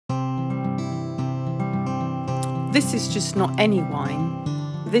This is just not any wine.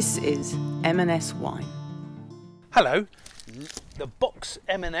 This is M&S wine. Hello, the box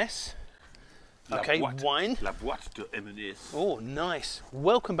M&S. Okay, wine. La boîte de M&S. Oh, nice.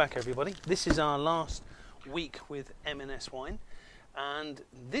 Welcome back, everybody. This is our last week with M&S wine, and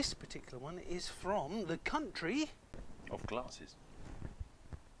this particular one is from the country Of glasses.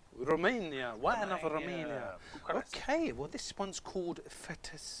 Romania. Wine of Romania. Romania. Bucharest. Okay, well, this one's called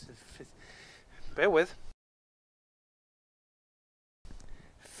bear with.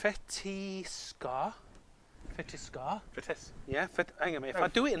 Feteasca. Yeah, hang on a minute. If I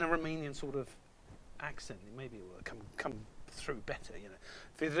do it in a Romanian sort of accent, maybe it will come through better, you know.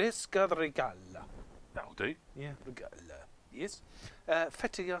 Feteasca Regala. That'll do. Yeah, Regala. Yes.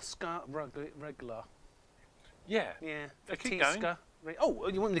 Feteasca Regala. Yeah. Yeah. Keep going. Feteasca. Oh,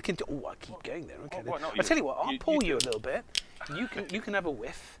 you want me to continue? Oh, I keep going there. Okay. Why not? I'll tell you what. I'll pour you a little bit. You can have a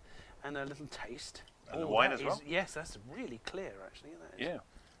whiff and a little taste. And the wine as well? Yes, that's really clear, actually. That is. Yeah.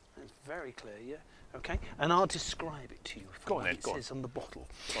 It's very clear, yeah. Okay, and I'll describe it to you from what it says on the bottle.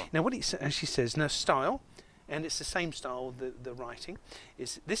 Now, what it actually says, now style, and it's the same style, the writing,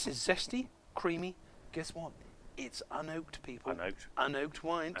 this is zesty, creamy. Guess what? It's unoaked, people. Unoaked. Unoaked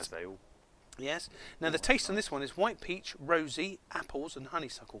wines. As they all. Yes. Now, the taste on this one is white peach, rosy, apples, and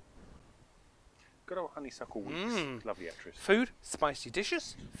honeysuckle. Good old honeysuckle weeks. Lovely actress. Food, spicy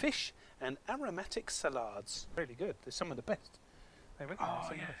dishes, fish, and aromatic salads. Really good. They're some of the best. Oh,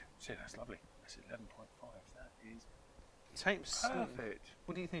 yeah. See, that's lovely. That's 11.5. That is Tapes. perfect.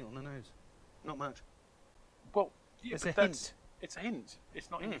 What do you think on the nose? Not much. Well, yeah, It's but a hint. It's a hint. It's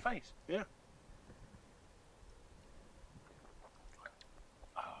not in your face. Yeah.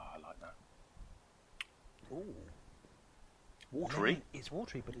 Ah, I like that. Ooh. Watery. Lemon. It's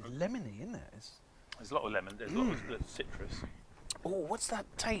watery, but it's lemony, isn't it? There's a lot of lemon. There's a lot of citrus. Oh, what's that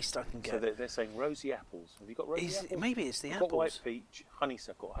taste I can So get? they're saying rosy apples. Have you got rosy apples? Maybe it's the I've apples. got white peach,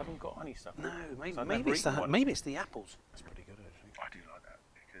 honeysuckle. I haven't got honeysuckle. No, maybe, So I've maybe never it's eaten one. maybe it's the apples. That's pretty good, actually. I do like that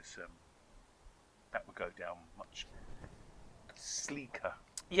because that would go down much sleeker,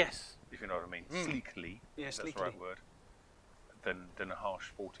 Yes. if you know what I mean. Sleekly. Yeah, That's the sleekly. right word. Than a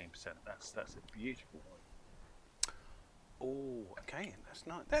harsh 14%. That's a beautiful one. Oh, okay. That's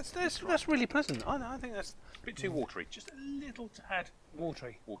nice. That's really pleasant. I think that's A bit too watery. Just a little tad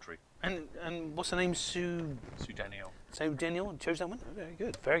watery. watery. And what's the name? Sue Daniel. Daniel chose that one. Oh, very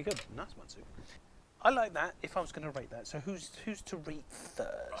good. Very good. Nice one, Sue. I like that. If I was going to rate that, so who's to rate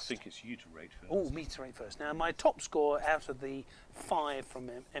first? I think it's you to rate first. Oh, me to rate first. Now, my top score out of the 5 from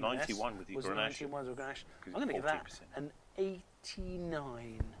M&S 91 with the was Grenache. 91 with Grenache. I'm 'Cause going to give that 40%. an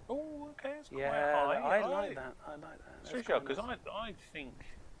 89. Oh, okay. It's quite Yeah, high. I like that. I like that. That's Because quite nice. I think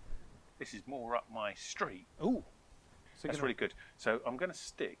this is more up my street. Ooh. So That's really good. So I'm going to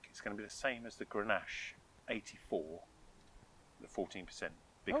stick. It's going to be the same as the Grenache 84, the 14%,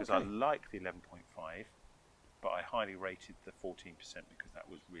 because I Okay. like the 11.5, but I highly rated the 14% because that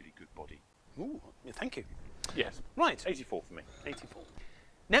was really good body. Ooh, yeah, thank you. Yes. Right. 84 for me. 84.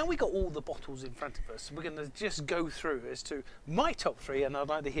 Now we got all the bottles in front of us, so we're going to just go through as to my top 3, and I'd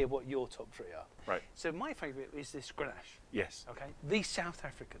like to hear what your top 3 are. Right. So my favourite is this Grenache. Yes. Okay, the South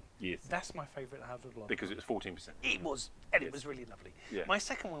African. Yes. That's my favourite out of the lot. Because it was 14%. It was, and it Yes. was really lovely. Yeah. My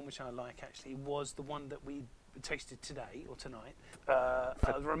second one, which I like actually, was the one that we tasted today or tonight,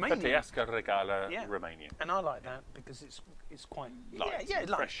 Romanian. Feteasca Regala, Yeah. Romanian. And I like that because it's quite Light, light.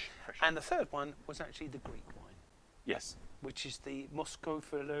 fresh. And the third one was actually the Greek wine, Yes. which is the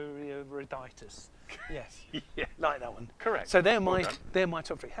Muscovylorioditis. Yes, Yeah. like that one. Correct. So they're Well my done.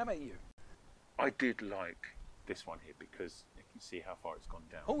 top 3. How about you? I did like this one here because you can see how far it's gone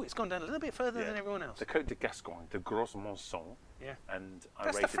down. Oh, it's gone down a little bit further Yeah. than everyone else. The Côte de Gascogne, the Gros Monson, Yeah. and I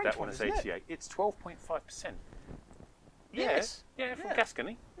That's the rated French that one one, as isn't it? 88. It's 12.5%. Yes. Yeah, from Yeah.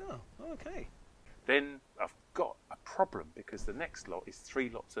 Gascony. Oh, okay. Then I've got a problem because the next lot is 3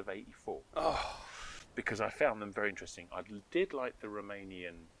 lots of 84. Oh. Because I found them very interesting. I did like the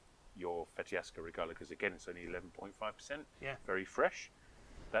Romanian, your Feteasca Regala, because again it's only 11.5%. Yeah. Very fresh.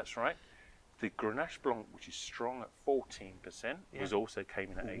 That's right. The Grenache Blanc, which is strong at 14%, Yeah. was also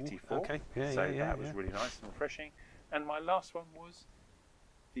came in at 84. okay. Yeah, so yeah, that was yeah. really nice and refreshing. And my last one was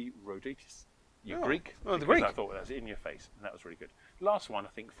the Rhodetis. Your Oh. Greek. Oh, the because Greek. I thought that was in your face, and that was really good. Last one, I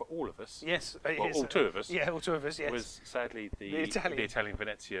think, for all of us. Yes. Well, yes. all 2 of us. Yeah, all 2 of us. Yes. Was sadly the Italian. Italian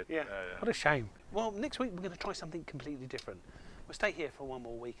Venezia. Yeah. What a shame. Well, next week we're going to try something completely different. We'll stay here for one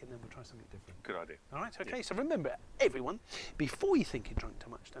more week and then we'll try something different. Good idea. All right. Okay. Yes. So remember, everyone, before you think you're drunk too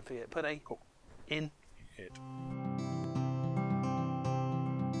much, don't forget put a Cool. in It.